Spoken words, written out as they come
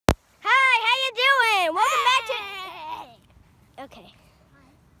Okay.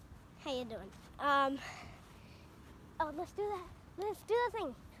 How you doing? Oh, let's do that. Let's do the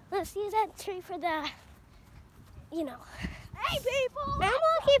thing. Let's use that tree for the, you know. Hey, people! I'm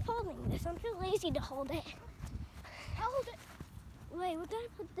gonna keep holding this. I'm too lazy to hold it. I'll hold it. Wait, what did I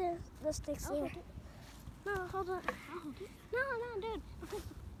put the sticks I'll here? hold it. No, hold on. I'll hold it. No, dude. Because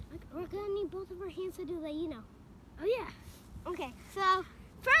we're gonna need both of our hands to do that, you know. Oh, yeah. Okay, so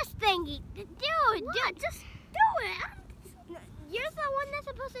first thingy. Dude, Just do it. you're the one that's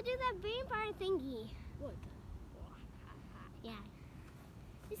supposed to do that vampire thingy. What? Yeah.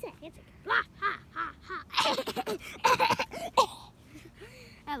 It's a blah, ha, ha, ha.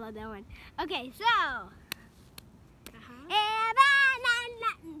 I love that one. Okay, so.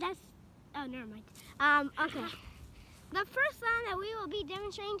 That's. Oh, never mind. Okay. The first song that we will be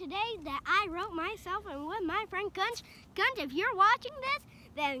demonstrating today that I wrote myself and with my friend Gunch. Gunch, if you're watching this,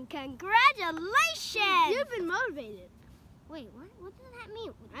 then congratulations! You've been motivated. Wait, what? What does that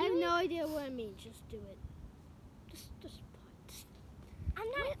mean? I have no idea what it means. Just do it. Just. I'm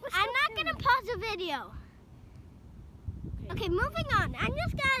not gonna pause the video. Okay, moving on. I'm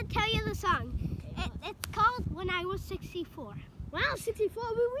just gonna tell you the song. Okay, It's called When I Was 64. Wow, 64.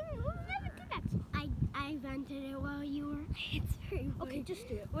 We never did that song. I invented it while you were. It's very funny. Okay, just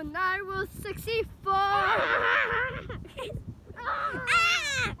do it. When I was 64.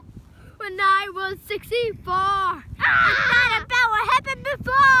 When I was 64. It's not about what happened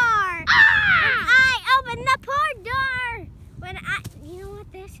before. When I opened the poor door. You know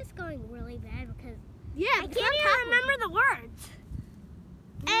what? This is going really bad because Yeah, I can't even remember the words.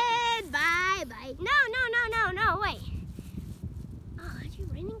 And bye. No, wait. Oh, actually,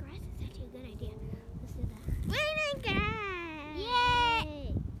 raining grass is actually a good idea. Let's do that. Raining grass.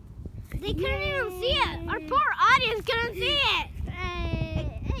 Yay! They couldn't even see it. Our poor audience couldn't see it.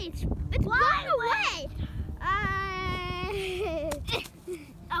 Hey, it's blown away.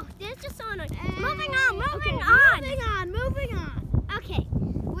 Oh, there's just so annoying. Moving on. Okay,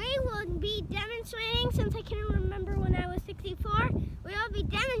 we will be demonstrating, since I can't remember when I was 64, we will be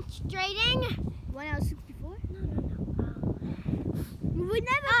demonstrating. When I was 64? No. We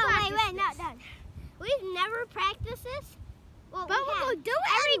never Wait, not done. We've never practiced this. Well, But we'll go do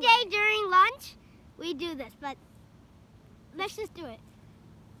it every day during lunch. We do this, but let's just do it.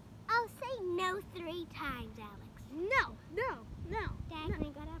 I'll say no 3 times, Alex. No. Dad, can I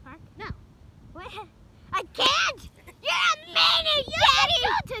go to the park? No. What? I can't! You're a meanie, Daddy!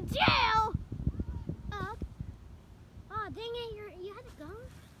 Go to jail. Oh, dang it, you had to go?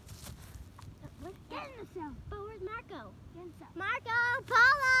 Get in the cell. But where's Marco? Get in the cell. Marco!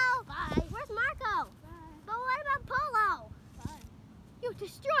 Polo! Bye. Where's Marco? Bye. But what about Polo? Bye. You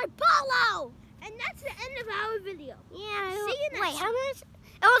destroyed Polo! And that's the end of our video. Yeah. See you next Wait, how minutes?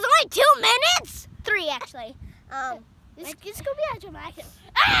 It was only 2 minutes? 3, actually. This is gonna be a dramatic.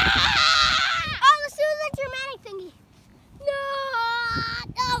 Oh, let's do the dramatic thingy.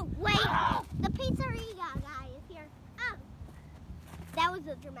 No, wait. The pizzeria guy is here. Oh. That was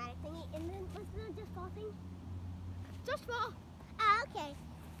the dramatic thingy. And then let's do the just fall thing. Just fall. Oh, okay.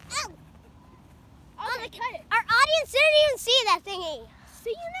 Oh. Oh, they cut it. Our audience didn't even see that thingy.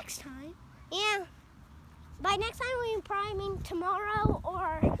 See you next time. Yeah. By next time, we probably mean tomorrow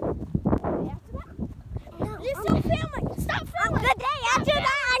or After that. no. Stop filming. Stop filming. The day after that.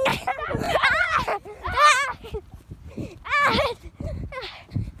 The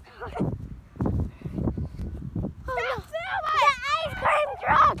ice cream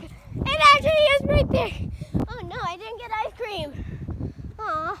truck. It actually is right there. Oh no, I didn't get ice cream.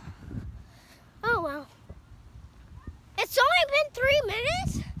 Aw. Oh well. It's only been 3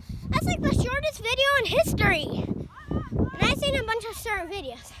 minutes? That's like the shortest video in history. And I've seen a bunch of short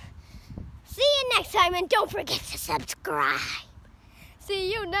videos. See you next time, and don't forget to subscribe.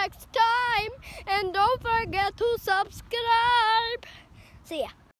 See you next time, and don't forget to subscribe. See ya.